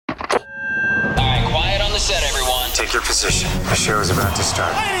Take your position. The show is about to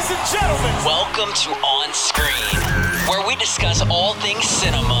start. Ladies and gentlemen, welcome to On Screen, where we discuss all things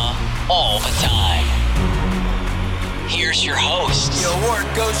cinema all the time. Here's your hosts. the award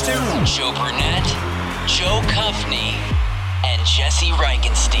goes to Joe Burnett, Joe Cuffney, and Jesse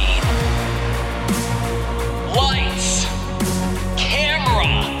Reichenstein. Lights, camera,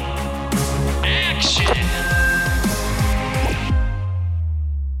 action.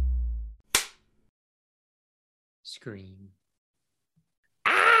 Scream.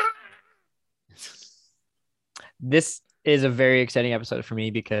 This is a very exciting episode for me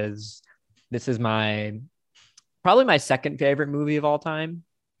because this is probably my second favorite movie of all time.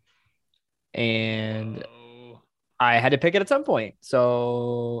 And I had to pick it at some point.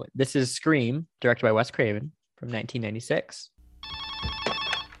 So this is Scream, directed by Wes Craven from 1996.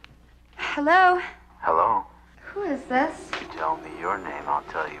 Hello? Hello. Who is this? You tell me your name, I'll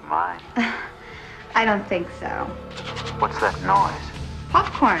tell you mine. I don't think so. What's that noise?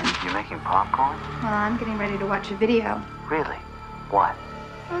 Popcorn. You making popcorn? Well, I'm getting ready to watch a video. Really? What?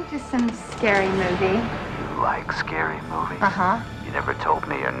 Oh, just some scary movie. You like scary movies? Uh-huh. You never told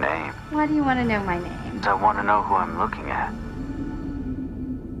me your name. Why do you want to know my name? I want to know who I'm looking at.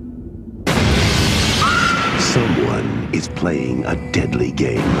 Someone is playing a deadly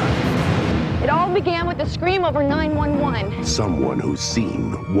game. It all began with a scream over 911. Someone who's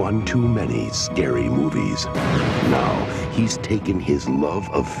seen one too many scary movies. Now, he's taken his love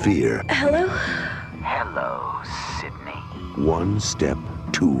of fear Hello? Hello, Sydney. one step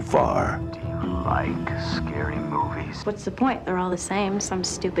too far. Do you like scary movies? What's the point? They're all the same. Some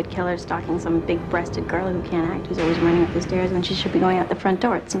stupid killer stalking some big-breasted girl who can't act, who's always running up the stairs when she should be going out the front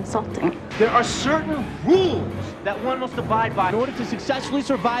door. It's insulting. There are certain rules that one must abide by in order to successfully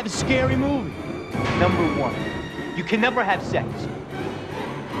survive a scary movie. Number one, you can never have sex.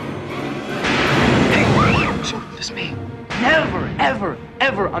 Hey, this me. Never, ever,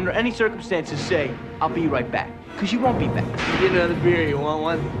 ever, under any circumstances say, I'll be right back. Because you won't be back. Get another beer, you want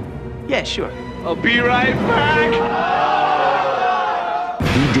one? Yeah, sure. I'll be right back!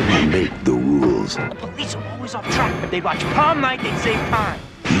 He didn't make the rules. The police are always off track. If they watch prom night, they'd save time.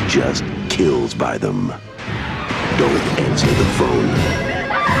 He just kills by them. Don't answer the phone.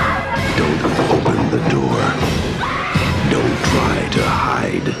 Don't open the door. Don't try to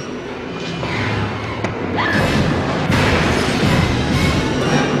hide.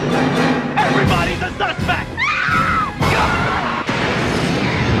 Everybody's a suspect!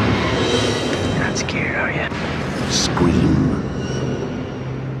 You're not scared, are you? Scream.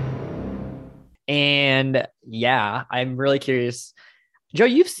 And yeah, I'm really curious. Joe,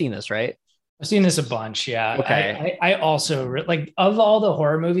 you've seen this, right? I've seen this a bunch. Yeah. Okay. I also like of all the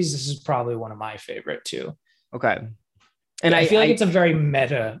horror movies, this is probably one of my favorite too. Okay. And And I feel like it's a very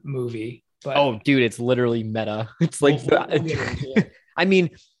meta movie. But oh, dude, it's literally meta. It's like, we'll get into it. I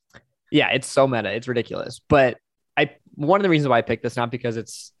mean, yeah, it's so meta. It's ridiculous. But one of the reasons why I picked this, not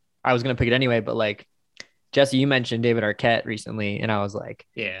because I was going to pick it anyway, but like, Jesse, you mentioned David Arquette recently, and I was like,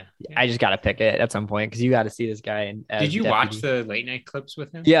 Yeah. I just got to pick it at some point because you got to see this guy. And Did you watch the late night clips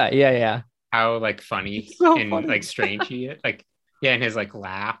with him? Yeah. How like funny So and funny. like strange he is. Like, yeah, and his like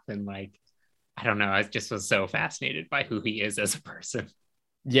laugh and like, I don't know. I just was so fascinated by who he is as a person.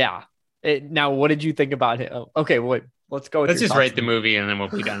 Yeah. Now, what did you think about it? Oh, okay, let's go. With Let's your just thoughts. rate the movie and then we'll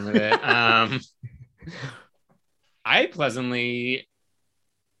be done with it. I'd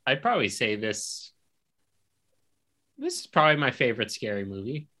probably say this is probably my favorite scary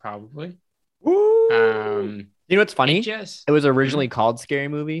movie, probably. You know what's funny? It was originally called Scary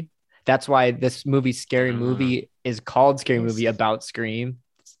Movie. That's why this movie, Scary Movie, is called Scary Movie about Scream.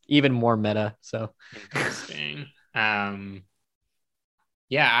 It's even more meta. So interesting. How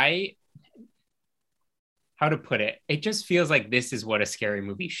to put it? It just feels like this is what a scary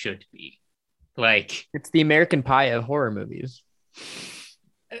movie should be. Like, it's the American Pie of horror movies.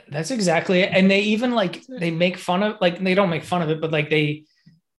 That's exactly it. And they even like they make fun of like they don't make fun of it, but like they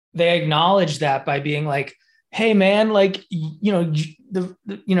acknowledge that by being like, hey man, like you're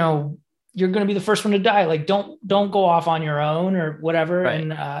gonna be the first one to die. Like don't go off on your own or whatever. Right. And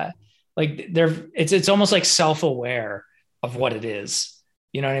like it's almost like self-aware of what it is.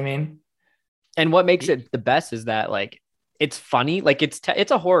 You know what I mean? And what makes it the best is that like it's funny. Like it's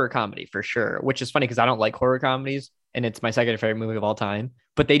a horror comedy for sure, which is funny because I don't like horror comedies. And it's my second favorite movie of all time.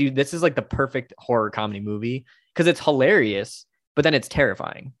 But this is like the perfect horror comedy movie because it's hilarious, but then it's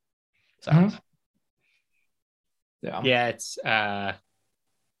terrifying. So, yeah, it's, I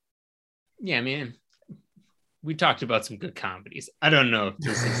mean, we talked about some good comedies. I don't know if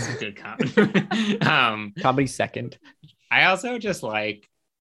this is a good comedy. Comedy second. I also just like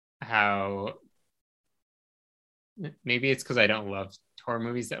how maybe it's because I don't love horror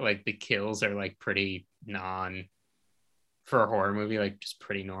movies that like the kills are like pretty for a horror movie, like just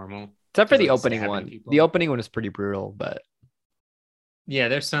pretty normal. Except for Just, the like, opening stabbing one. people. The opening one is pretty brutal, but Yeah,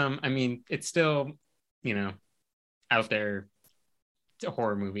 there's some. I mean, it's still, out there. It's a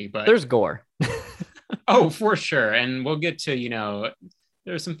horror movie, but there's gore. oh, for sure. And we'll get to,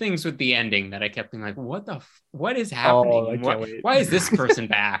 there's some things with the ending that I kept being like, what is happening? Oh, I can't wait. Why is this person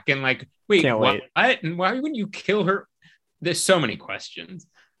back? And like, wait, Can't what? wait. And why wouldn't you kill her? There's so many questions.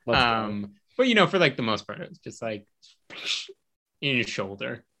 Let's go. But for like the most part, it's just like in your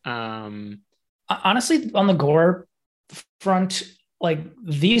shoulder. Honestly, on the gore front, like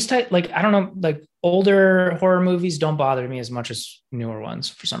these type, like I don't know, like older horror movies don't bother me as much as newer ones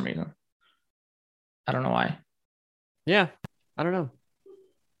for some reason. I don't know why. Yeah, I don't know.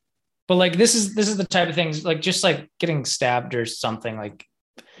 But like this is the type of things, like just like getting stabbed or something, like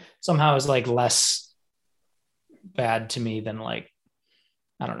somehow is like less bad to me than like,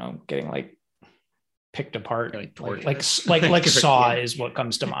 I don't know, getting like picked apart. Like Saw is what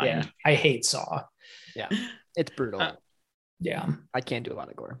comes to mind. Yeah. I hate Saw. Yeah, it's brutal. Yeah, I can't do a lot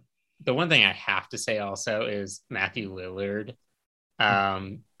of gore. The one thing I have to say also is Matthew Lillard.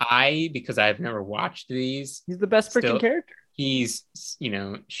 Because I've never watched these. He's the best freaking character. He's,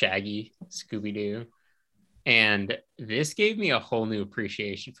 Shaggy, Scooby-Doo. And this gave me a whole new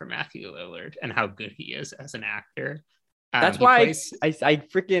appreciation for Matthew Lillard and how good he is as an actor. That's why I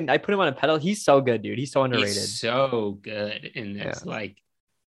put him on a pedal. He's so good, dude. He's so underrated. He's so good in this.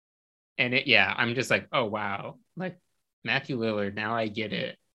 Yeah. I'm just like, oh, wow. Like Matthew Lillard, now I get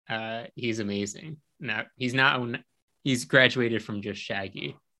it. He's amazing. Now he's graduated from just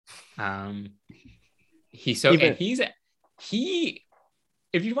Shaggy.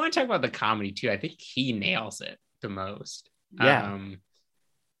 If you want to talk about the comedy too, I think he nails it the most. Yeah.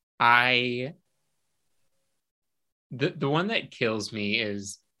 The one that kills me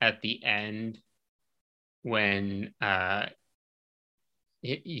is at the end when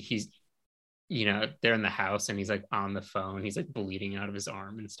he's they're in the house and he's like on the phone, he's like bleeding out of his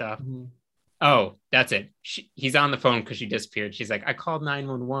arm and stuff. Mm-hmm. Oh, that's it. He's on the phone because she disappeared. She's like, I called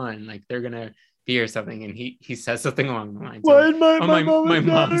 911, like they're gonna be or something, and he says something along the lines of, my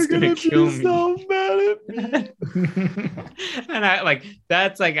mom's gonna kill me. So mad at me. And I like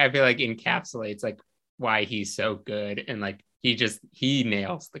that's like I feel like encapsulates like why he's so good, and like he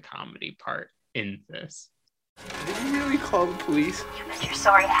nails the comedy part in this. Did you really call the police? You bet your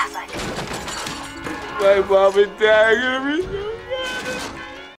sorry ass I My did. mom and dad are gonna be so mad.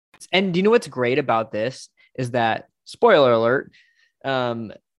 And do you know what's great about this is that, spoiler alert,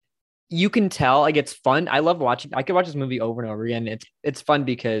 you can tell, like, it's fun. I love watching. I could watch this movie over and over again. It's fun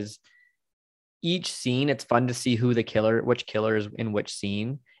because each scene, it's fun to see which killer is in which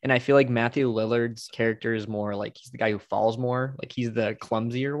scene. And I feel like Matthew Lillard's character is more like he's the guy who falls more, like he's the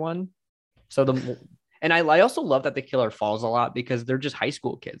clumsier one. And I also love that the killer falls a lot because they're just high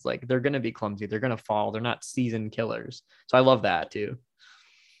school kids. Like they're gonna be clumsy, they're gonna fall. They're not seasoned killers. So I love that too.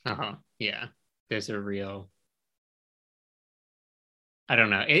 Yeah, there's a real, I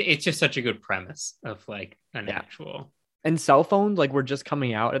don't know, it's just such a good premise of like an actual. And cell phones like were just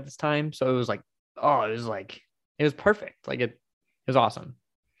coming out at this time, so it was like, it was perfect. Like it was awesome.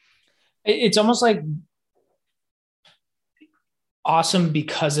 It's almost like awesome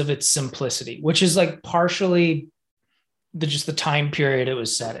because of its simplicity, which is like partially just the time period it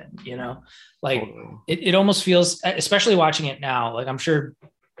was set in, like totally. It almost feels, especially watching it now, like I'm sure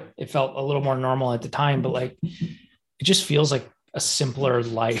it felt a little more normal at the time, but like it just feels like a simpler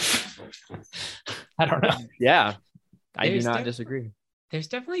life. I don't know. Yeah, I do not disagree. There's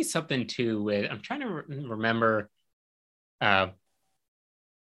definitely something too with, I'm trying to remember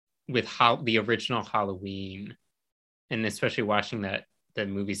with how the original Halloween, and especially watching the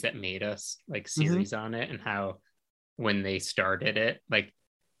movies that made us, like series on it, and how when they started it, like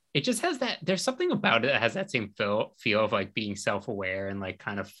it just has that, there's something about it that has that same feel of like being self-aware and like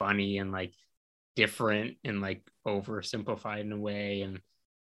kind of funny and like different and like oversimplified in a way. And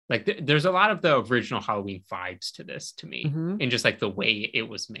like there's a lot of the original Halloween vibes to this to me, and just like the way it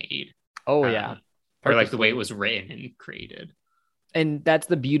was made. Oh yeah. Or like the way it was written and created. And that's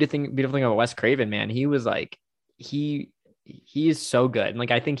the beautiful thing about Wes Craven, man. He was like, he is so good. And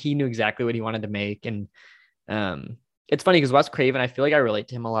like, I think he knew exactly what he wanted to make. And it's funny because Wes Craven, I feel like I relate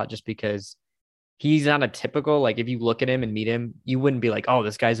to him a lot just because he's not a typical, like if you look at him and meet him, you wouldn't be like, oh,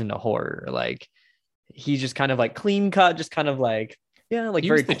 this guy's into horror. Like he's just kind of like clean cut, just kind of like, yeah, like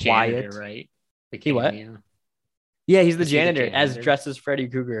very quiet. Janitor, right? He what? Yeah, he's the janitor as dressed as Freddy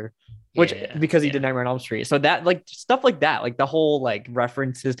Krueger, which because he did Nightmare on Elm Street. So that like stuff like that, like the whole like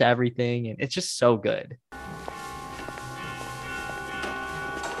references to everything, and it's just so good.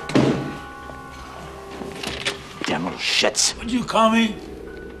 damn little shits. What'd you call me?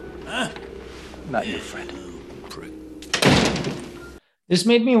 Huh? Not your friend. This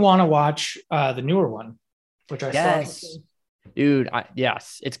made me want to watch the newer one, which I Yes. saw. Dude,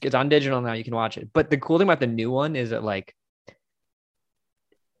 yes, it's on digital now. You can watch it. But the cool thing about the new one is that like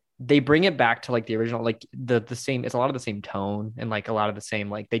they bring it back to like the original, like the same. It's a lot of the same tone and like a lot of the same.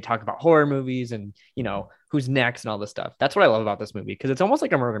 Like they talk about horror movies and who's next and all this stuff. That's what I love about this movie because it's almost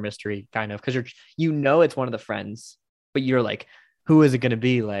like a murder mystery kind of because it's one of the friends, but you're like, who is it going to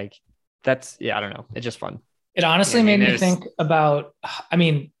be? Like that's I don't know. It's just fun. It honestly made me think about, I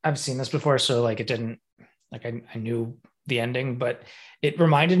mean, I've seen this before, so like it didn't, like I knew the ending, but it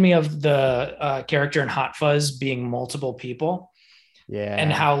reminded me of the character in Hot Fuzz being multiple people. Yeah.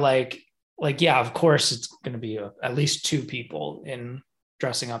 And how like, yeah, of course it's going to be at least two people in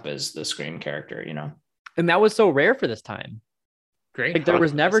dressing up as the Scream character, And that was so rare for this time. Great. Like there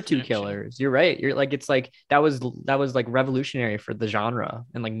was never two killers. You're right. You're like, it's like that was like revolutionary for the genre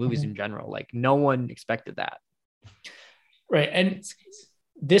and like movies in general. Like no one expected that. Right. And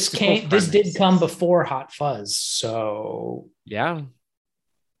this did come before Hot Fuzz. So yeah.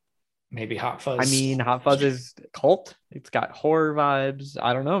 Maybe Hot Fuzz. I mean, Hot Fuzz is cult. It's got horror vibes.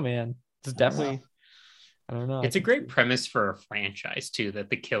 I don't know, man. It's definitely, I don't know. It's a great premise for a franchise too, that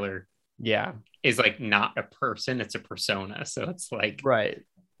the killer is like not a person, it's a persona. So it's like right,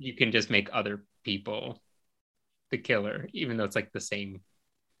 you can just make other people the killer, even though it's like the same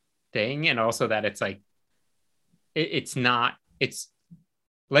thing. And also that it's like it's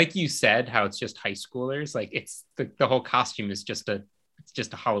like you said, how it's just high schoolers. Like it's the whole costume is just a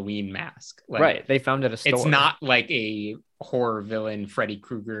Halloween mask. Like, right. They found it at a store. It's not like a horror villain, Freddy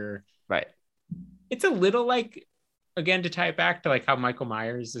Krueger. Right. It's a little like, again, to tie it back to like how Michael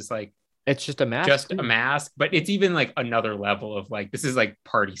Myers is like, it's just a mask. But it's even like another level of like, this is like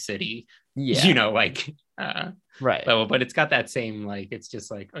Party City, right level, but it's got that same, like, it's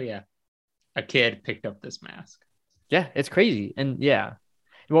just like, oh yeah, a kid picked up this mask. Yeah. It's crazy. And yeah.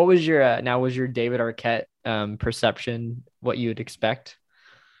 What was your, was your David Arquette perception what you would expect?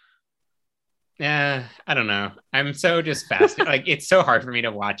 I don't know. I'm so just fascinated. Like, it's so hard for me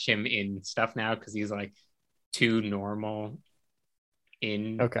to watch him in stuff now because he's like too normal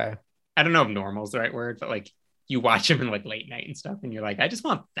okay. I don't know if normal is the right word, but like you watch him in like late night and stuff and you're like, I just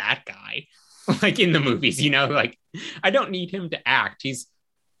want that guy like in the movies, like I don't need him to act.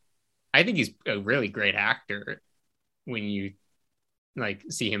 I think he's a really great actor when you like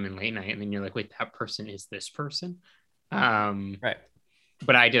see him in late night and then you're like, wait, that person is this person. Right.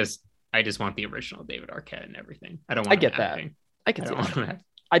 But I just want the original David Arquette and everything. I don't want I get that. acting. I can see that.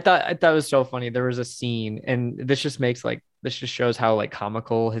 I thought it was so funny. There was a scene, and this just shows how like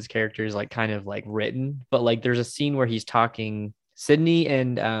comical his character is like kind of like written. But like there's a scene where he's talking, Sydney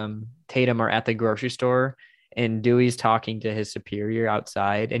and Tatum are at the grocery store and Dewey's talking to his superior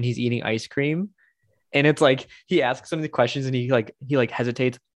outside and he's eating ice cream. And it's like he asks some of the questions and he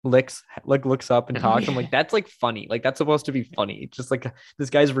hesitates, looks up and talks. I'm like, that's like funny. Like that's supposed to be funny. Just like this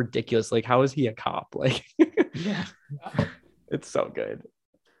guy's ridiculous. Like, how is he a cop? Like, yeah, it's so good.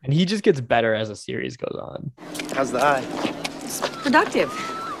 And he just gets better as the series goes on. How's the eye? It's productive.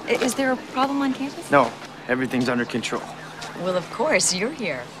 Is there a problem on campus? No, everything's under control. Well, of course, you're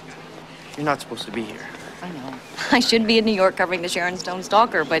here. You're not supposed to be here. I know. I should be in New York covering the Sharon Stone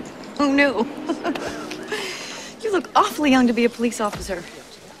stalker, but who knew? You look awfully young to be a police officer.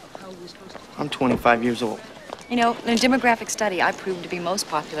 I'm 25 years old. You know, in a demographic study, I proved to be most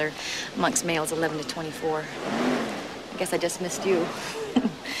popular amongst males 11 to 24. I guess I just missed you.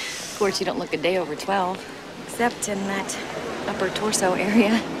 Of course, you don't look a day over 12, except in that upper torso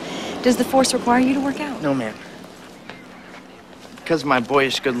area. Does the force require you to work out? No, ma'am. Because of my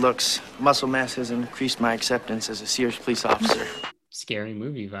boyish good looks, muscle mass has increased my acceptance as a Sears police officer. Scary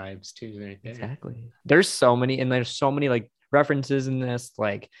movie vibes too, right there. Exactly. There's so many like references in this,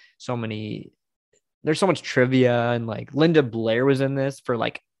 like there's so much trivia, and like Linda Blair was in this for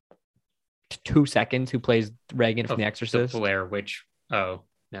like 2 seconds, who plays Reagan from The Exorcist. The Blair Witch. Oh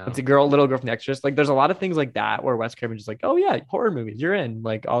no, it's a little girl from The Exorcist. Like there's a lot of things like that where Wes Craven's just like, oh yeah, horror movies, you're in,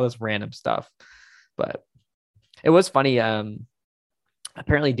 like all this random stuff. But it was funny.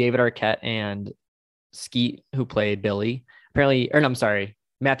 Apparently David Arquette and Skeet, who played Billy, Matthew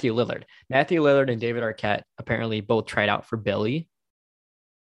Lillard. Matthew Lillard and David Arquette apparently both tried out for Billy,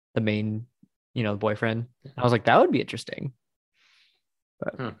 the main, boyfriend. I was like, that would be interesting.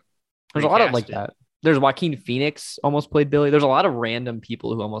 But there's a lot of like that. There's Joaquin Phoenix almost played Billy. There's a lot of random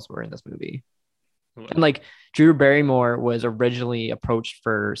people who almost were in this movie. And like Drew Barrymore was originally approached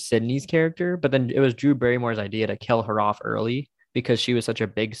for Sydney's character, but then it was Drew Barrymore's idea to kill her off early because she was such a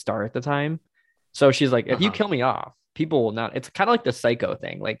big star at the time. So she's like, if you kill me off, people will not. It's kind of like the Psycho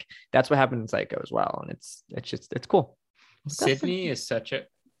thing. Like that's what happened in Psycho as well, and it's cool. Sydney is such a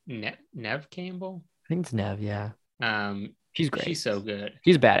Nev Campbell. I think it's Nev. Yeah. She's great. She's so good.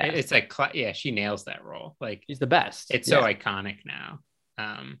 She's badass. It's like she nails that role. Like she's the best. It's so iconic now.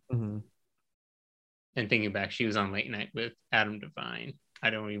 Mm-hmm. And thinking back, she was on Late Night with Adam Devine. I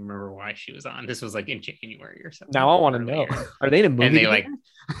don't even remember why she was on. This was like in January or something. Now I want to know. Are they in a movie? And they like,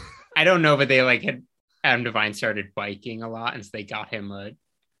 I don't know, but they like had Adam Devine started biking a lot, and so they got him a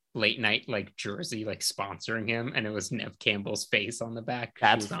late night like jersey, like sponsoring him, and it was Nev Campbell's face on the back.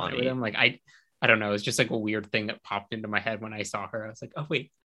 That's funny. With him. Like I don't know. It's just like a weird thing that popped into my head when I saw her. I was like, oh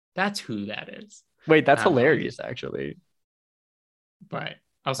wait, that's who that is. Wait, that's hilarious, actually. But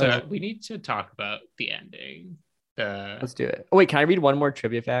also, we need to talk about the ending. Let's do it. Oh wait, can I read one more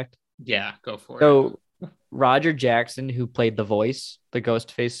trivia fact? Yeah, go for it. So Roger Jackson, who played the voice, the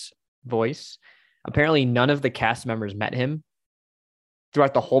Ghostface voice, apparently none of the cast members met him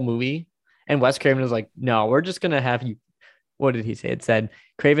throughout the whole movie. And Wes Craven was like, no, we're just going to have you. What did he say? It said,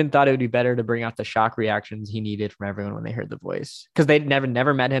 Craven thought it would be better to bring out the shock reactions he needed from everyone when they heard the voice. Because they'd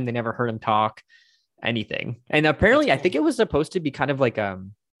never met him. They never heard him talk anything. And apparently, I think it was supposed to be kind of like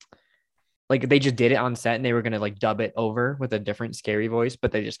they just did it on set and they were going to like dub it over with a different scary voice,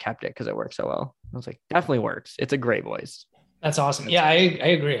 but they just kept it because it worked so well. I was like, definitely works. It's a great voice. That's awesome. Yeah, I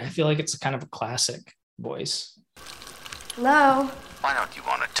agree. I feel like it's kind of a classic voice. Hello? Why don't you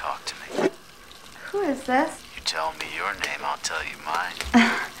want to talk to me? Who is this? You tell me your name, I'll tell you mine.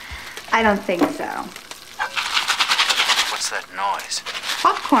 I don't think so. What's that noise?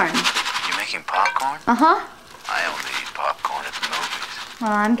 Popcorn. You making popcorn? Uh-huh. I only eat popcorn at the movies.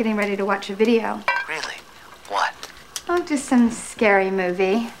 Well, I'm getting ready to watch a video. Really? What? Oh, just some scary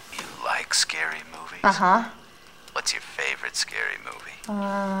movie. You like scary movies? Uh-huh. What's your favorite scary movie?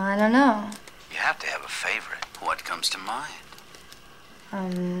 I don't know. You have to have a favorite. What comes to mind?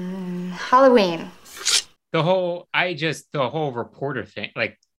 Halloween. The whole reporter thing,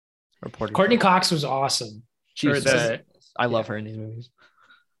 like Courtney Cox was awesome. I love her in these movies.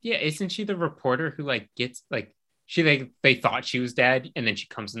 Yeah, isn't she the reporter who like gets like they thought she was dead, and then she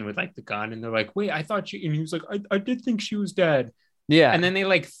comes in with like the gun, and they're like, "Wait, I thought you," and he was like, "I did think she was dead." Yeah, and then they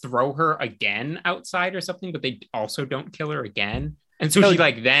like throw her again outside or something, but they also don't kill her again, and so she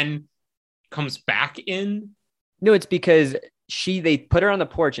like then comes back in. No, it's because they put her on the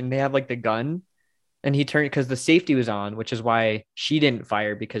porch and they have like the gun, and he turned because the safety was on, which is why she didn't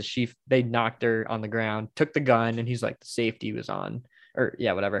fire because they knocked her on the ground, took the gun, and he's like the safety was on, or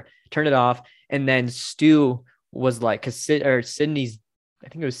yeah, whatever, turned it off, and then Stu was like, because Sydney's, I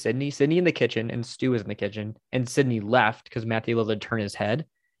think it was Sydney in the kitchen, and Stu was in the kitchen, and Sydney left because Matthew Lillard turned his head,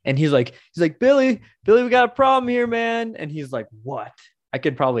 and he's like, Billy, we got a problem here, man, and he's like, what? I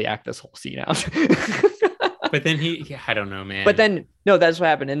could probably act this whole scene out. But then I don't know, man. But then no, that's what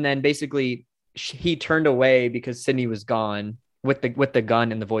happened, and then basically he turned away because Sydney was gone with the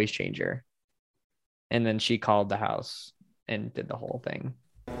gun and the voice changer, and then she called the house and did the whole thing.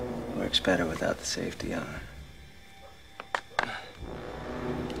 Works better without the safety on.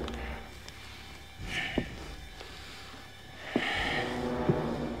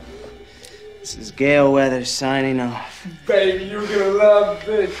 This is Gale Weathers signing off. Baby, you're gonna love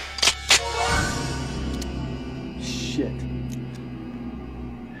this. Shit.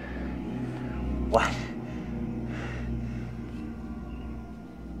 What?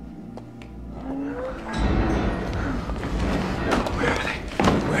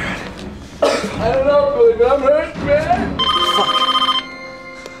 I don't know, Billy, but I'm hurt, man.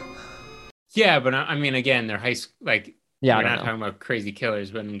 Yeah, but I mean, again, they're high school, like, yeah, we're not talking about crazy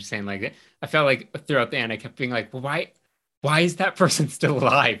killers, but I'm just saying, like, I felt like throughout the end, I kept being like, well, why is that person still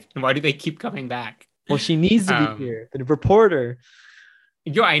alive? And why do they keep coming back? Well, she needs to be here. The reporter.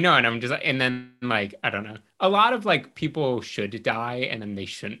 Yeah, I know. And I'm just like, and then like, I don't know. A lot of like people should die and then they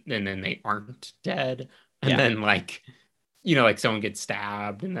shouldn't, and then they aren't dead. And then like, like someone gets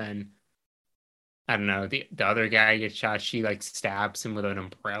stabbed and then I don't know, the other guy gets shot. She like stabs him with an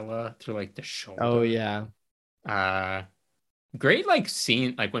umbrella through like the shoulder. Oh yeah. Great like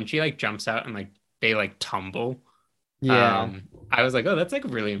scene, like when she like jumps out and like they like tumble. Yeah. I was like, oh, that's like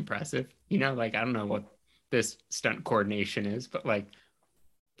really impressive. Like I don't know what this stunt coordination is, but like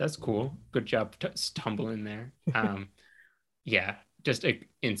that's cool. Good job tumbling there. Yeah, just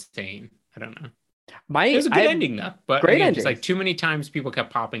insane. I don't know. It was a good ending though, but great again, just like too many times people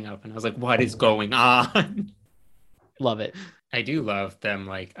kept popping up and I was like, what is going on? Love it. I do love them.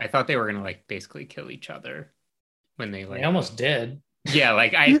 Like I thought they were gonna like basically kill each other when they like almost did. Yeah,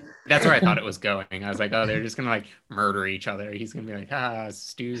 like that's where I thought it was going. I was like, oh, they're just gonna like murder each other. He's gonna be like,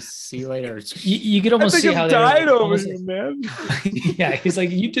 Stu, see you later. You could almost see how they're died like, over almost here, man. yeah, he's like,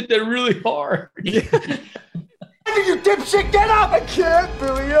 you did that really hard. You dipshit, get up! I can't,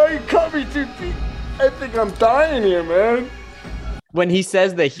 Billy. Oh, you cut me too deep. I think I'm dying here, man. When he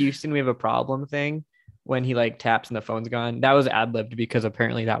says the Houston, we have a problem thing, when he like taps and the phone's gone, that was ad-libbed because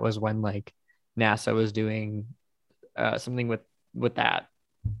apparently that was when like NASA was doing something with that.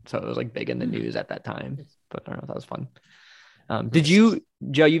 So it was like big in the news at that time. But I don't know, that was fun. Did you,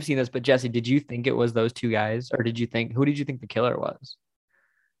 Joe, you've seen this, but Jesse, did you think it was those two guys, or who did you think the killer was?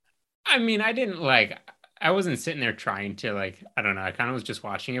 I mean, I wasn't sitting there trying to like, I don't know. I kind of was just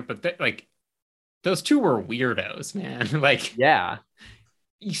watching it, but like those two were weirdos, man. Like, yeah,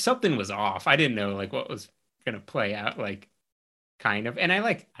 something was off. I didn't know like what was going to play out, like kind of. And I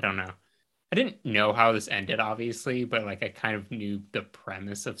don't know. I didn't know how this ended, obviously, but like I kind of knew the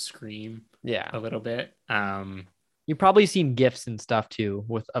premise of Scream a little bit. You've probably seen GIFs and stuff too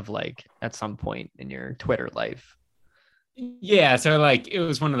of like at some point in your Twitter life. Yeah, so like it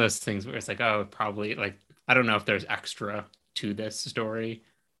was one of those things where it's like, oh, probably like I don't know if there's extra to this story,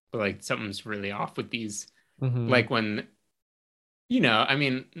 but like something's really off with these. Mm-hmm. Like when, I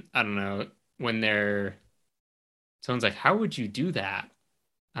mean, I don't know, when someone's like, how would you do that?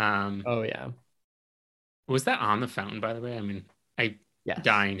 Oh yeah. Was that on the fountain, by the way? I mean,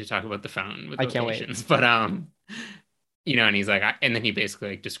 dying to talk about the fountain with locations, but and he's like, and then he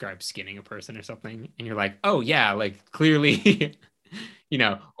basically like describes skinning a person or something, and you're like, oh yeah, like clearly,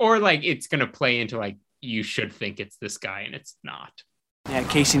 or like it's gonna play into like you should think it's this guy and it's not. Yeah,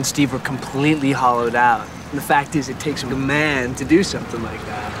 Casey and Steve were completely hollowed out. And the fact is, it takes a man to do something like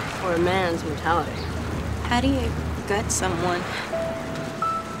that. Or a man's mentality. How do you gut someone?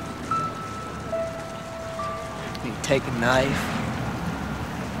 You take a knife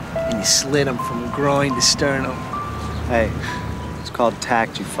and you slit him from groin to sternum. Hey, it's called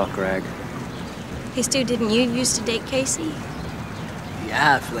tact, you fuck rag. Hey, Stu, didn't you used to date Casey?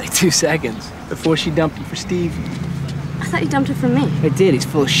 Yeah, for like 2 seconds. Before she dumped you for Steve. I thought you dumped her for me. I did, he's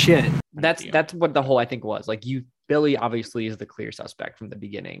full of shit. That's what the whole, I think, was. Like, Billy obviously is the clear suspect from the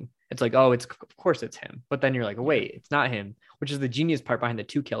beginning. It's like, oh, of course it's him. But then you're like, wait, it's not him, which is the genius part behind the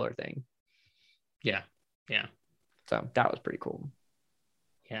two killer thing. Yeah. Yeah. So that was pretty cool.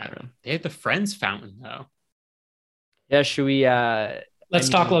 Yeah. They had the Friends fountain, though. Yeah, should we let's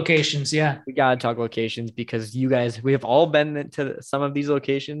talk locations? Yeah. We gotta talk locations because you guys, we have all been to some of these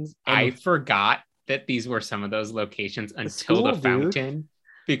locations. I forgot that these were some of those locations until the fountain,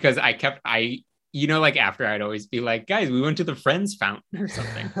 because like after I'd always be like, guys, we went to the Friends fountain or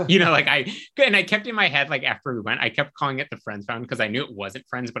something. I kept in my head, like after we went, I kept calling it the Friends fountain because I knew it wasn't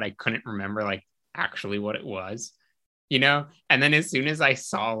Friends, but I couldn't remember like actually what it was, and then as soon as I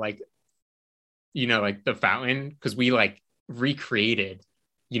saw like the fountain, because we like recreated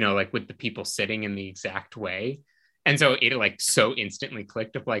like with the people sitting in the exact way, and so it like so instantly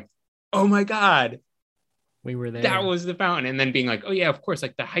clicked of like, oh my god, we were there, that was the fountain. And then being like, oh yeah, of course,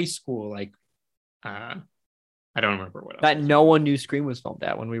 like the high school, like I don't remember what else that no one knew Scream was filmed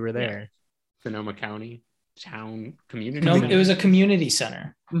at when we were there. Sonoma County Town Community No, Center. it was a community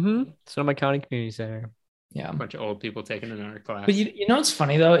center. Sonoma County Community Center. Yeah, a bunch of old people taking an art class. But you know what's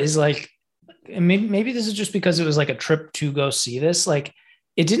funny though is like, maybe this is just because it was like a trip to go see this. Like,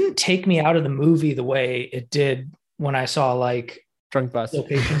 it didn't take me out of the movie the way it did when I saw like Drunk Bus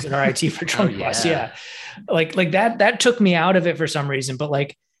locations in RIT for Drunk Bus. Yeah, like that took me out of it for some reason. But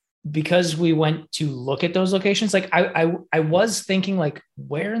like, because we went to look at those locations, like I was thinking like,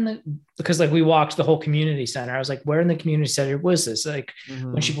 because like we walked the whole community center. I was like, where in the community center was this? Like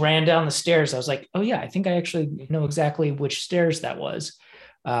when she ran down the stairs, I was like, oh yeah, I think I actually know exactly which stairs that was.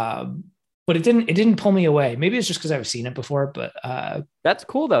 But it didn't pull me away. Maybe it's just because I've seen it before, but that's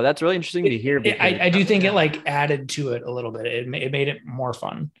cool though. That's really interesting to hear. I do think it like added to it a little bit. It made it more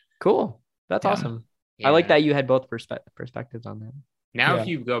fun. Cool. That's awesome. Yeah. I like that you had both perspectives on that. Now, if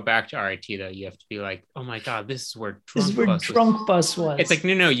you go back to RIT though, you have to be like, oh my god, this is where Drunk Bus was. It's like,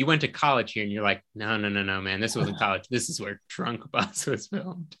 no, you went to college here, and you're like, no, man, this wasn't college. This is where Drunk Bus was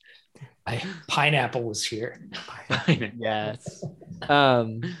filmed. Pineapple was here. Yes.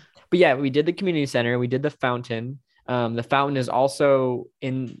 But yeah, we did the community center. We did the fountain. The fountain is also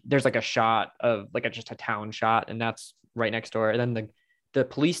there's like a shot of like just a town shot, and that's right next door. And then the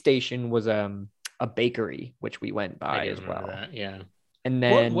police station was a bakery, which we went by as well. That, yeah. And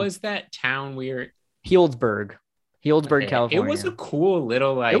then what was that town we were? Healdsburg, California. It was a cool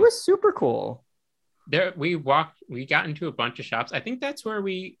little like. It was super cool. There we got into a bunch of shops. I think that's where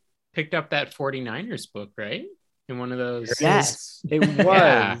we picked up that 49ers book, right? in one of those? Yes, it was.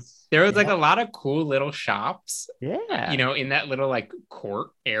 Yeah. There was like a lot of cool little shops, Yeah. you know, in that little like court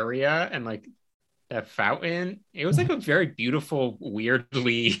area and like that fountain. It was like a very beautiful,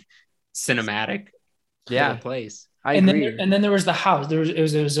 weirdly cinematic little place. I and agree. then there was the house.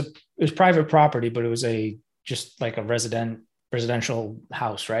 It was private property, but it was just like a residential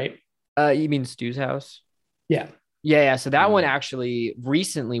house, right? You mean Stu's house? Yeah. Yeah. So that one actually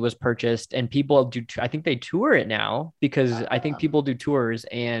recently was purchased, and people do. I think they tour it now because I think people do tours.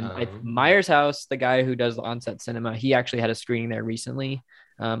 And Myers House, the guy who does the on-set cinema, he actually had a screening there recently.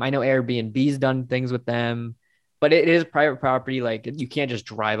 I know Airbnb's done things with them, but it is private property. Like you can't just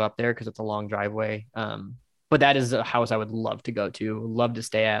drive up there because it's a long driveway. But that is a house I would love to go to, love to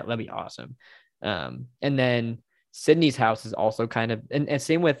stay at. That'd be awesome. And then Sydney's house is also kind of, and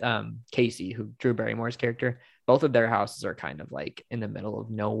same with Casey, who Drew Barrymore's character. Both of their houses are kind of like in the middle of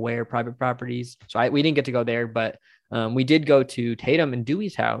nowhere, private properties. So we didn't get to go there, but we did go to Tatum and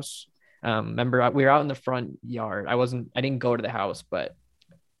Dewey's house. Remember, we were out in the front yard. I didn't go to the house, but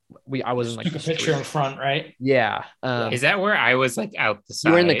I wasn't like took a picture in front, right? Yeah. Is that where I was like out the side?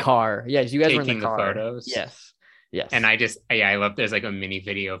 You were in the car. Yes, you guys were in the taking car. photos. Yes. Yes. And I love there's like a mini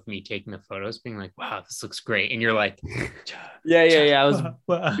video of me taking the photos, being like, wow, this looks great. And you're like, yeah. I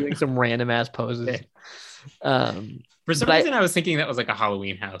was doing some random ass poses. For some reason, I was thinking that was like a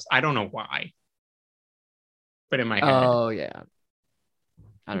Halloween house. I don't know why. But in my head. Oh, yeah.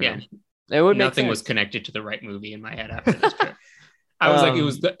 I don't know. It would Nothing was connected to the right movie in my head after this trip. I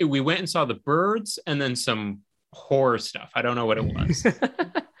was like, we went and saw the birds and then some horror stuff. I don't know what it was.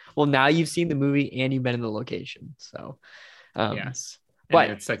 Well, now you've seen the movie and you've been in the location. So, yes. But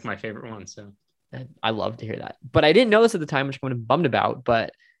it's like my favorite one. So I love to hear that. But I didn't know this at the time, which I'm kind of bummed about.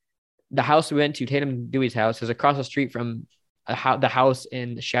 But the house we went to, Tatum and Dewey's house, is across the street from the house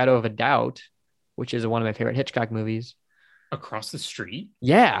in The Shadow of a Doubt, which is one of my favorite Hitchcock movies. Across the street?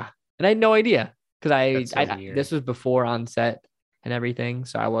 Yeah. And I had no idea because weird. This was before on set and everything.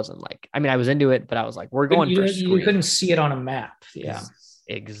 So I wasn't like, I mean, I was into it, but I was like, we're going you couldn't see it on a map. Yeah.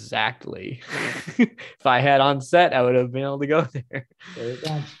 Exactly. If I had on set, I would have been able to go there. There you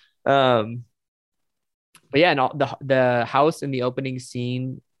go. But yeah, and the house in the opening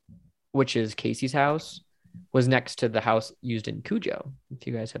scene, which is Casey's house, was next to the house used in Cujo. If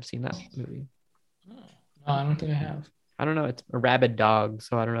you guys have seen that movie. No, I don't think I have. I don't know. It's a rabid dog,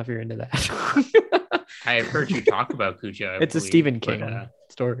 so I don't know if you're into that. I've heard you talk about Cujo. It's a Stephen King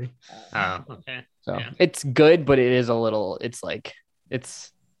story. Oh, okay. So it's good, but it is a little. It's like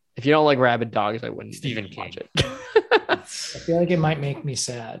if you don't like rabid dogs, I wouldn't Stephen King. watch it. I feel like it might make me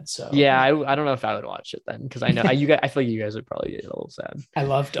sad. So yeah, I don't know if I would watch it then because I know you guys. I feel like you guys would probably get a little sad. I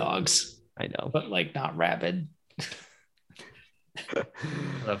love dogs. I know, but like not rabid.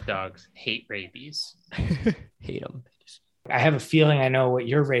 Love dogs. Hate rabies. Hate them. I have a feeling I know what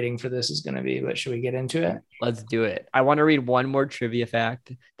your rating for this is going to be, but should we get into it? Let's do it. I want to read one more trivia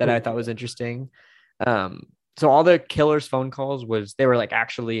fact that I thought was interesting. So all the killer's phone calls they were like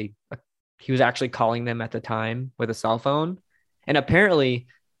he was actually calling them at the time with a cell phone. And apparently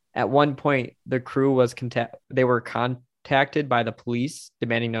at one point the crew they were contacted by the police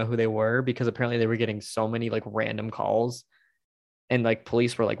demanding to know who they were because apparently they were getting so many like random calls. And like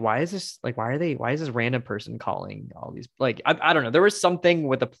police were like, why is this random person calling all these? Like, I don't know. There was something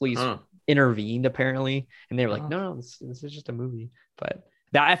with the police intervened apparently. And they were like, no, this is just a movie. But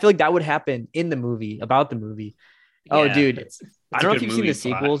I feel like that would happen in the movie about the movie. Yeah, oh, dude. I don't know if you've seen the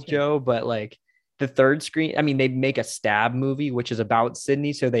sequels, Joe, but like the third screen, I mean, they make a Stab movie, which is about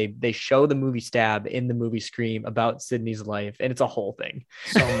Sydney. So they show the movie Stab in the movie Scream about Sydney's life. And it's a whole thing.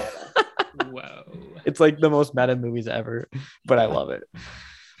 So meta. Whoa. It's like the most meta movies ever, but I love it.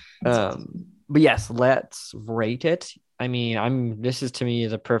 But yes, let's rate it. I mean, this is to me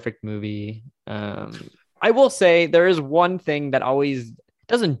is a perfect movie. I will say there is one thing that always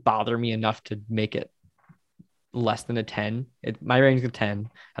doesn't bother me enough to make it less than a 10. My rating is a 10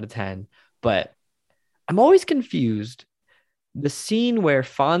 out of 10, but I'm always confused. The scene where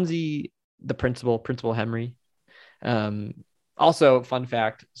Fonzie, the Principal Henry, also, fun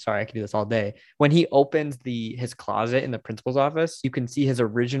fact, sorry, I could do this all day. When he opens his closet in the principal's office, you can see his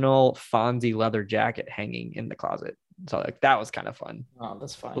original Fonzie leather jacket hanging in the closet. So like that was kind of fun. Oh,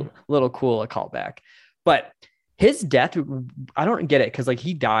 that's fun. A little cool, a callback. But his death, I don't get it because like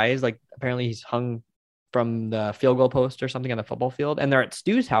he dies, like apparently he's hung from the field goal post or something on the football field, and they're at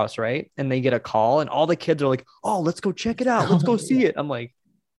Stu's house, right? And they get a call, and all the kids are like, "Oh, let's go check it out. Let's go see it." I'm like,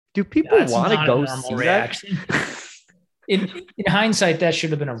 do people want to go see reaction. In hindsight, that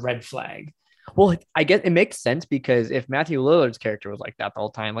should have been a red flag. Well, I guess it makes sense because if Matthew Lillard's character was like that the whole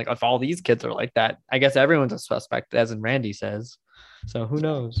time, like if all these kids are like that, I guess everyone's a suspect, as in Randy says. So who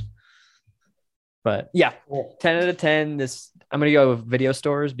knows? But yeah, 10 out of 10. I'm gonna go with video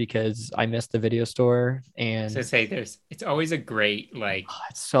stores because I missed the video store. And So say it's always a great like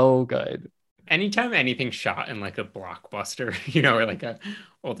it's so good. Anytime anything's shot in like a Blockbuster, or like a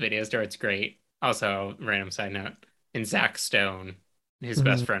old video store, it's great. Also, random side note, in Zack Stone, his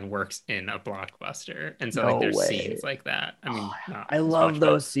best friend works in a Blockbuster, and so like there's scenes like that. I mean, I love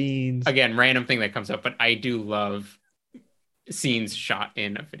those scenes. Again, random thing that comes up, but I do love scenes shot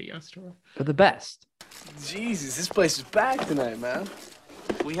in a video store. They're the best. Jesus, this place is packed tonight, man.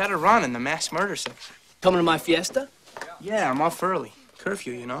 We had a run in the mass murder section. Coming to my fiesta? Yeah, I'm off early.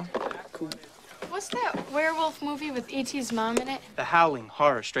 Curfew, Cool. What's that werewolf movie with E.T.'s mom in it? The Howling,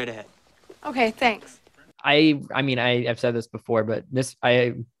 horror, straight ahead. Okay, thanks. I mean, I've said this before, but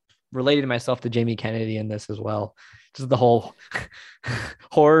I related myself to Jamie Kennedy in this as well. Just the whole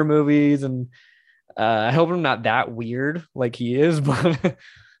horror movies, and I hope I'm not that weird like he is, but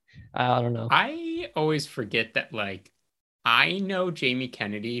I don't know. I always forget that like I know Jamie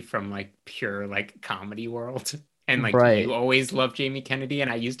Kennedy from like pure like comedy world. And like you always love Jamie Kennedy,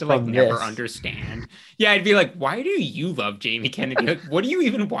 and I used to like never understand. Yeah, I'd be like, why do you love Jamie Kennedy? Like, what do you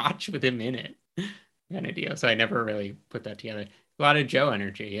even watch with him in it? Kind of deal. So I never really put that together. A lot of Joe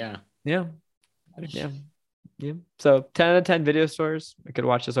energy, yeah. Yeah. So 10 out of 10 video stores. I could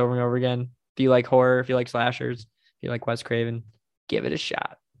watch this over and over again. If you like horror, if you like slashers, if you like Wes Craven, give it a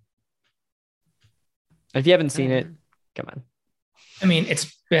shot. If you haven't seen it, come on. I mean,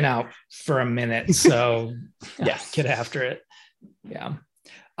 it's been out for a minute, so get after it. Yeah.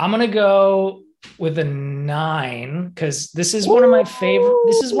 I'm going to go with a 9 because this is one of my favorite.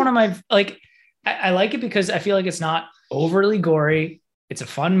 This is one of my, like, I like it because I feel like it's not overly gory. It's a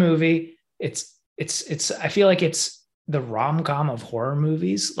fun movie. I feel like it's the rom-com of horror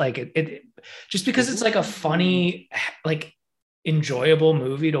movies. Like it just because it's like a funny, like enjoyable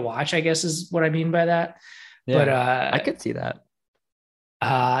movie to watch, I guess is what I mean by that. Yeah, but I could see that.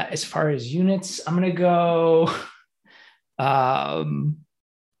 As far as units, I'm gonna go. I'll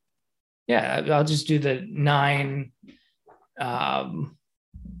just do the 9.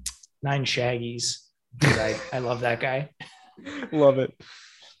 9 Shaggies. I love that guy. Love it.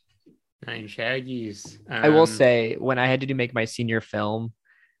 9 Shaggies. I will say, when I had to make my senior film,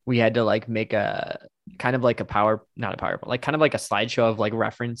 we had to like make a kind of like a not a PowerPoint, like kind of like a slideshow of like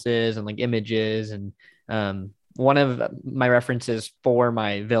references and like images. And one of my references for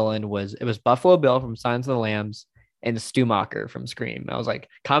my villain was Buffalo Bill from Silence of the Lambs and Stu Macher from Scream. I was like,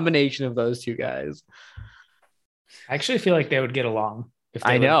 combination of those two guys. I actually feel like they would get along. If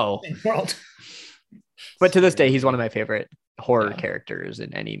they I know. in the world. But to this day, he's one of my favorite horror characters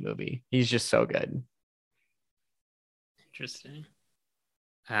in any movie. He's just so good. Interesting.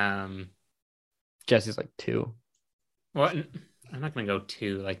 Jesse's like 2. Well, I'm not gonna go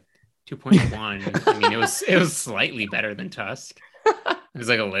 2, like 2.1. I mean, it was slightly better than Tusk. It was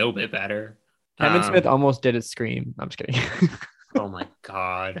like a little bit better. Kevin Smith almost did a Scream. I'm just kidding. Oh my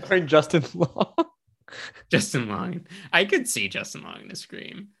god. Or Justin Long. Justin Long. I could see Justin Long in a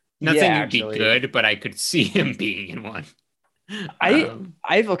Scream. Not saying he'd be good, but I could see him being in one.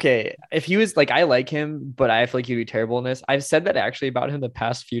 Okay. If he was like, I like him, but I feel like he'd be terrible in this. I've said that actually about him the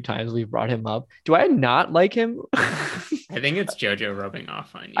past few times we've brought him up. Do I not like him? I think it's JoJo rubbing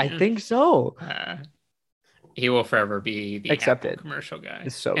off on you. I think so. He will forever be the accepted Apple commercial guy.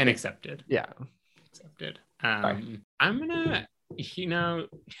 It's so and good. Accepted. Yeah. Accepted. I'm gonna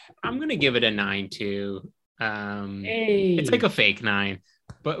give it a 9 too. It's like a fake 9.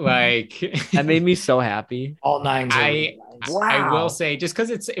 But like that made me so happy. All 9s. I will say, just because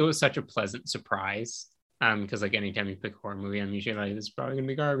it was such a pleasant surprise. Because like anytime you pick a horror movie, I'm usually like, this is probably gonna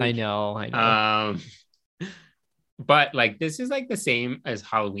be garbage. I know. But like this is like the same as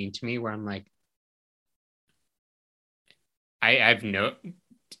Halloween to me, where I'm like, I've no.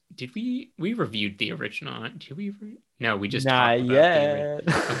 Did we reviewed the original? Did we? No, we just not talked yet.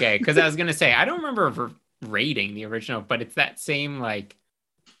 About okay, because I was gonna say I don't remember rating the original, but it's that same like.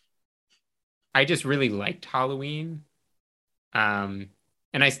 I just really liked Halloween. And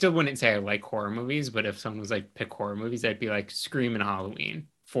I still wouldn't say I like horror movies, but if someone was like pick horror movies, I'd be like Scream and Halloween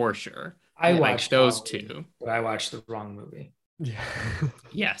for sure. I watched those Halloween, 2. But I watched the wrong movie. Yeah.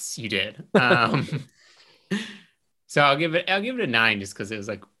 Yes, you did. So I'll give it a 9 just because it was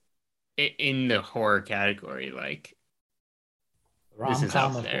like in the horror category, like this is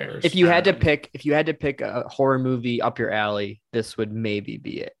out there. If you had to pick a horror movie up your alley, this would maybe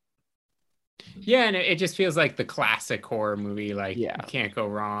be it. Yeah, and it just feels like the classic horror movie. Like Yeah. you can't go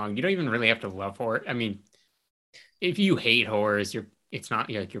wrong. You don't even really have to love horror. I mean, if you hate horrors, it's not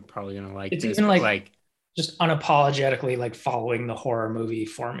like you're probably gonna like It's this. even But like just unapologetically like following the horror movie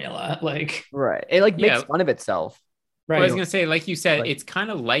formula. Like Right. It like makes fun of itself. I right. was gonna say, like you said, Like- it's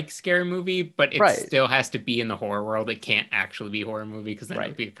kind of like Scary Movie, but it Right. still has to be in the horror world. It can't actually be a horror movie because then Right.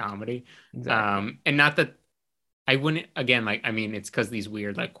 it'd be a comedy. Exactly. And not that I wouldn't again, like I mean, it's because these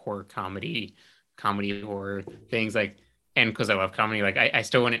weird like horror comedy horror things, like, and because I love comedy, like I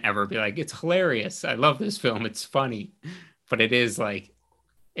still wouldn't ever be like, it's hilarious. I love this film. It's funny, but it is like,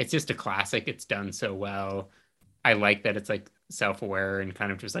 it's just a classic. It's done so well. I like that it's like self-aware and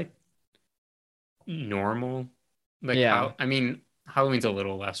kind of just like normal. Like Yeah. I mean, Halloween's a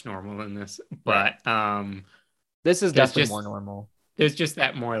little less normal than this, but This is there's definitely just- more normal. there's just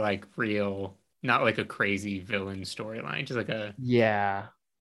that more like real, not like a crazy villain storyline, just like a Yeah.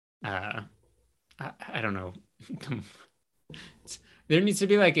 I don't know. There needs to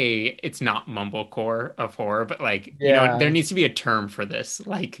be like it's not mumblecore of horror, but like you Yeah. know, there needs to be a term for this.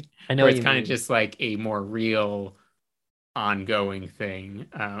 Like I know where what it's you kind mean. of just like a more real, ongoing thing.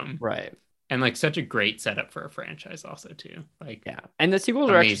 Right. And like such a great setup for a franchise, also too. Like Yeah. And the sequels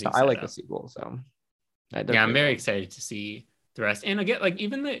are actually, amazing I like the setup. sequels. So Yeah, I'm very excited to see the rest. And again, like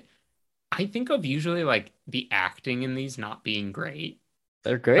even I think of usually like the acting in these not being great.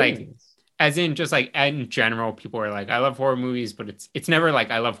 They're great. Like as in just like in general, people are like, I love horror movies, but it's never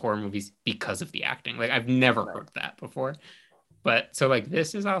like I love horror movies because of the acting. Like I've never heard that before. But so like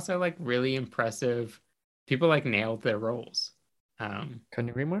this is also like really impressive. People like nailed their roles. Couldn't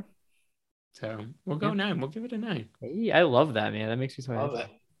agree more. So we'll go 9. We'll give it a 9. Hey, I love that, man. That makes me so Love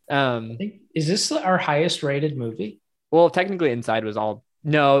happy. I think, is this our highest rated movie? Well, technically Inside was all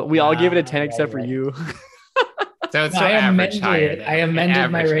no, we all gave it a 10 right, except for right. you. So it's No, still average higher. it. I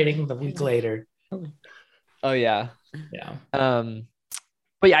amended my Average. rating the week later. Oh yeah. Yeah.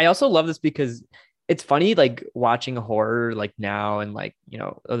 But yeah, I also love this because it's funny, like watching horror like now and like, you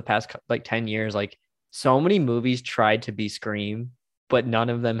know, over the past like 10 years, like so many movies tried to be Scream, but none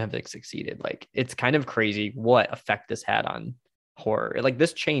of them have like succeeded. Like it's kind of crazy what effect this had on horror. Like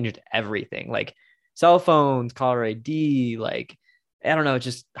this changed everything. Like cell phones, caller ID, like I don't know,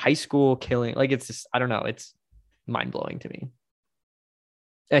 just high school killing. Like it's just, I don't know, it's mind blowing to me.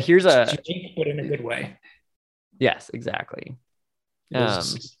 Here's a unique, but in a good way. yes, exactly. This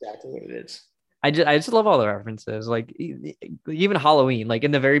is exactly what it is. I just love all the references. Like even Halloween, like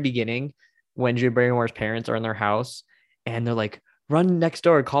in the very beginning, when Drew Barrymore's parents are in their house and they're like, run next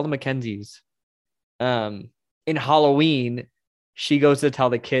door, call the Mackenzies. In Halloween, she goes to tell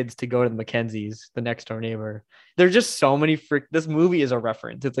the kids to go to the Mackenzies, the next door neighbor. There's just so many this movie is a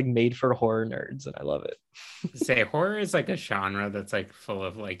reference. It's like made for horror nerds, and I love it. Say horror is like a genre that's like full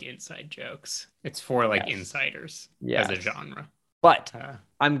of like inside jokes. It's for like Yes. insiders Yes. as a genre. But Uh,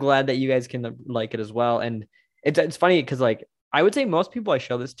 I'm glad that you guys can like it as well. And it's funny because like I would say most people I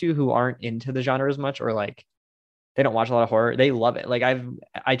show this to who aren't into the genre as much or like they don't watch a lot of horror, they love it. Like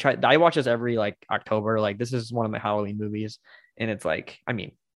I watch this every like October. Like this is one of my Halloween movies. And it's like, I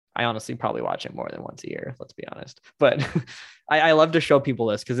mean, I honestly probably watch it more than once a year, let's be honest. But I love to show people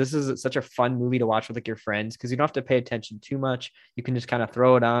this because this is such a fun movie to watch with like your friends because you don't have to pay attention too much. You can just kind of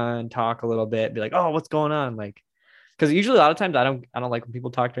throw it on, talk a little bit, be like, oh, what's going on? Like, because usually a lot of times I don't like when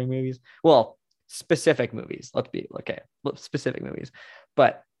people talk during movies. Well, specific movies. Let's be okay. Specific movies.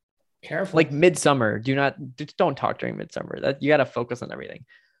 But Careful. like Midsummer, don't talk during Midsummer. That you got to focus on everything.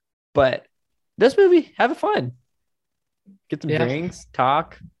 But this movie, have fun. Get some Yeah. drinks,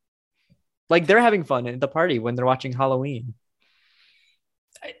 talk. Like they're having fun at the party when they're watching Halloween.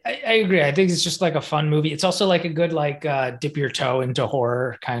 I agree. I think it's just like a fun movie. It's also like a good like dip your toe into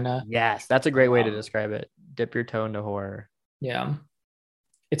horror kind of. Yes, that's a great way to describe it. Dip your toe into horror. Yeah.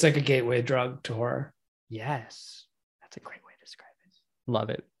 It's like a gateway drug to horror. Yes, that's a great way to describe it. Love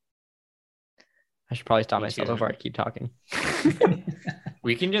it. I should probably stop Me myself too. before I keep talking.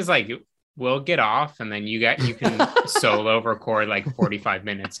 we can just like we'll get off and then you can solo record like 45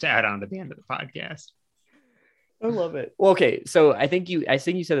 minutes to add on to the end of the podcast. I love it. Well, okay, so I think you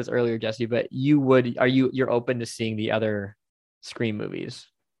said this earlier, Jesse, but you're open to seeing the other Scream movies?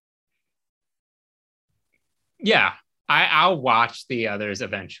 Yeah, I'll watch the others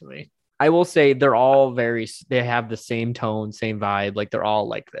eventually. I will say they're all they have the same tone, same vibe. Like they're all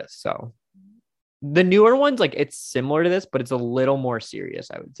like this. So the newer ones, like it's similar to this, but it's a little more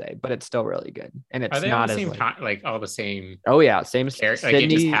serious, I would say, but it's still really good. And it's Are they not all the as same like, time, like all the same? oh yeah, same. Like it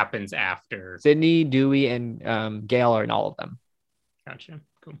just happens after. Sydney, Dewey, and Gail are in all of them. Gotcha.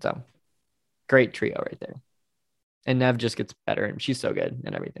 Cool. So great trio right there. And Nev just gets better, and she's so good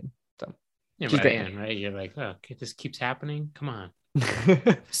and everything. So Yeah, She's by the great. end, right? You're like, oh, okay, this keeps happening. Come on.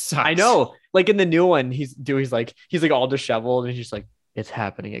 I know. Like in the new one, he's like all disheveled and he's just like, it's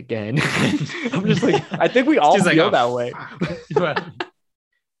happening again. I'm just like, I think we all Just like, feel oh, that way.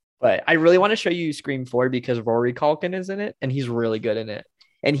 But I really want to show you Scream 4 because Rory Culkin is in it and he's really good in it.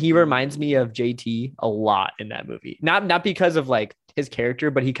 And he reminds me of JT a lot in that movie. Not because of like his character,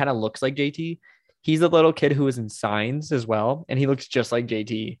 but he kind of looks like JT. He's the little kid who was in Signs as well. And he looks just like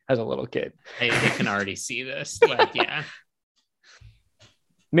JT as a little kid. I can already see this. Like, yeah.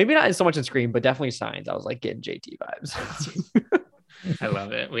 Maybe not so much in Scream, but definitely Signs. I was like getting JT vibes. I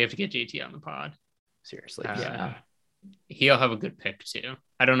love it. We have to get JT on the pod. Seriously. Yeah. He'll have a good pick too.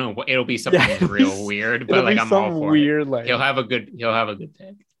 I don't know what it'll be, something real weird, but like I'm all for weird, it. Like he'll have a good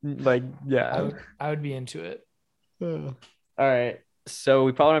pick. Like, yeah. I would be into it. All right. So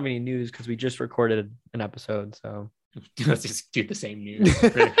we probably don't have any news because we just recorded an episode. So let's just do the same news for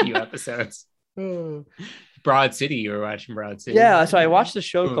a few episodes. Broad City, you were watching Broad City. Yeah, so I watched a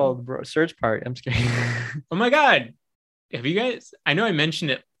show called Search Party. I'm just kidding. Oh my god. Have you guys, I know I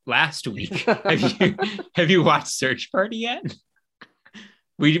mentioned it last week. Have you watched Search Party yet?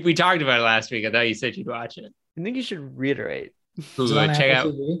 We talked about it last week. I thought you said you'd watch it. I think you should reiterate. Check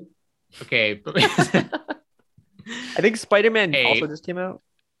out. Okay. I think Spider-Man also just came out.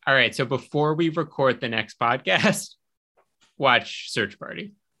 All right. So before we record the next podcast, watch Search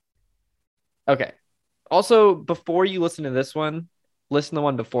Party. Okay. Also, before you listen to this one, listen to the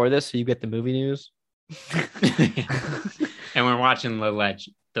one before this so you get the movie news. And we're watching The Ledge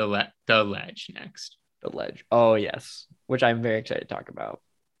next. The Ledge. Oh, yes. Which I'm very excited to talk about.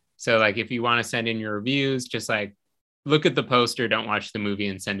 So, like, if you want to send in your reviews, just like look at the poster, don't watch the movie,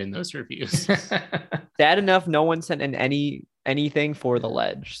 and send in those reviews. Sad enough, no one sent in anything for The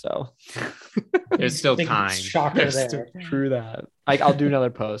Ledge. So there's still time. Shocker there. True that. I'll do another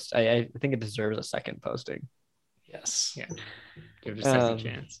post. I think it deserves a second posting. Yes. Yeah. Give it a second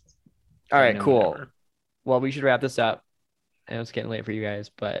chance. All right, cool. Whatever. Well, we should wrap this up. I know it's getting late for you guys,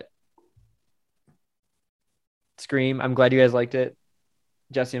 but Scream, I'm glad you guys liked it.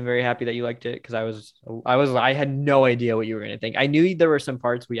 Jesse, I'm very happy that you liked it because I had no idea what you were going to think. I knew there were some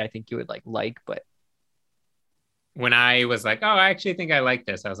parts I think you would like, but when I was like, oh, I actually think I like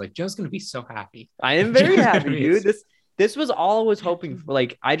this, I was like, Joe's going to be so happy. I am very happy, dude. This was all I was hoping for.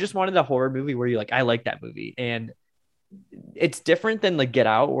 Like, I just wanted a horror movie where you're like, I like that movie. And it's different than like Get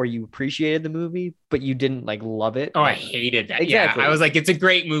Out where you appreciated the movie, but you didn't like love it. Oh, I hated that. Exactly. Yeah, I was like, it's a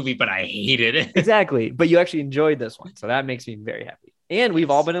great movie, but I hated it. Exactly. But you actually enjoyed this one. So that makes me very happy. And we've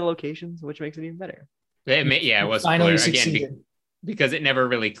all been in locations, which makes it even better. It was finally succeeded. Again, because it never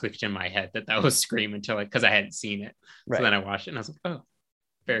really clicked in my head that was Scream until because I hadn't seen it. Right. So then I watched it and I was like, oh,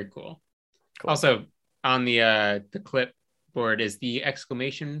 very cool. Also, on the clipboard is the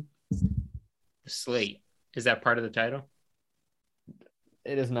exclamation slate. Is that part of the title?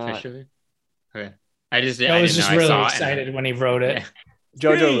 It is not. Officially? Okay. I was just really excited when he wrote it. Yeah.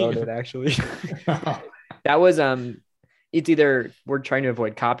 Jojo wrote it, actually. That was it's either we're trying to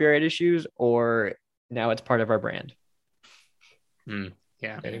avoid copyright issues or now it's part of our brand.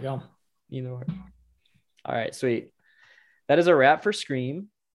 Yeah. There you go. Either way. All right, sweet. That is a wrap for Scream.